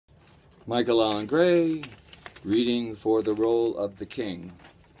Michael Allen Gray, reading for the role of the king.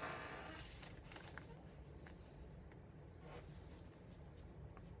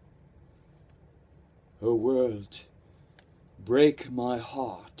 O world, break my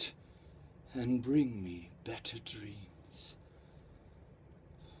heart and bring me better dreams.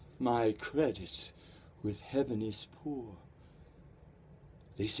 My credit with heaven is poor.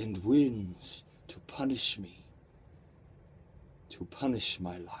 They send winds to punish me, to punish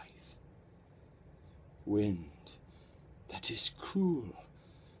my life. Wind that is cruel,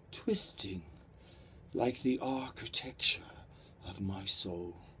 twisting like the architecture of my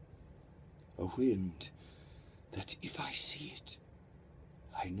soul. A wind that if I see it,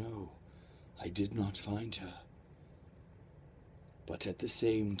 I know I did not find her. But at the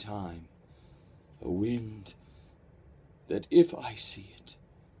same time, a wind that if I see it,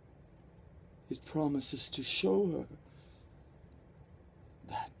 it promises to show her.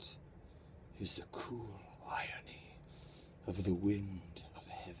 That is the cruel irony of the wind of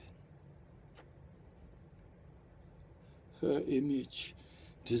heaven. Her image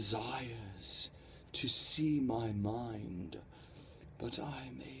desires to see my mind, but I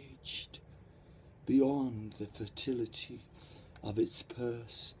am aged beyond the fertility of its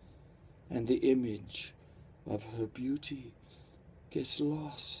purse, and the image of her beauty gets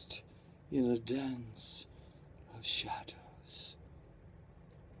lost in a dance of shadows.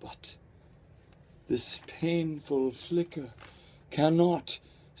 But this painful flicker cannot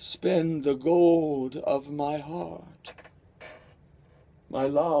spend the gold of my heart. My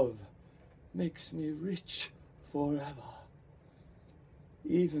love makes me rich forever,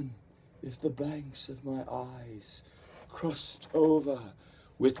 even if the banks of my eyes crust over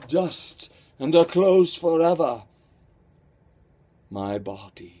with dust and are closed forever. My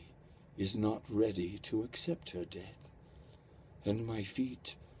body is not ready to accept her death, and my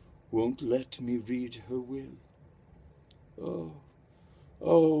feet won't let me read her will. Oh,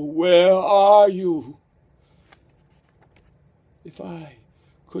 oh, where are you? If I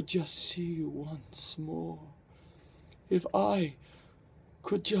could just see you once more, if I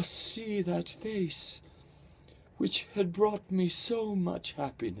could just see that face which had brought me so much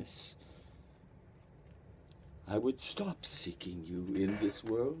happiness, I would stop seeking you in this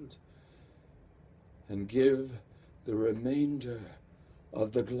world and give the remainder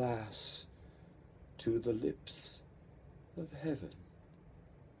of the glass to the lips of heaven.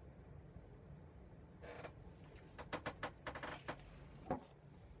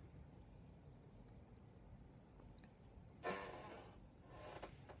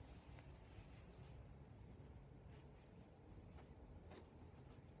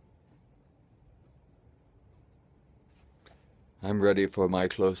 I'm ready for my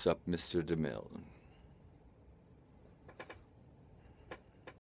close-up, Mr. DeMille.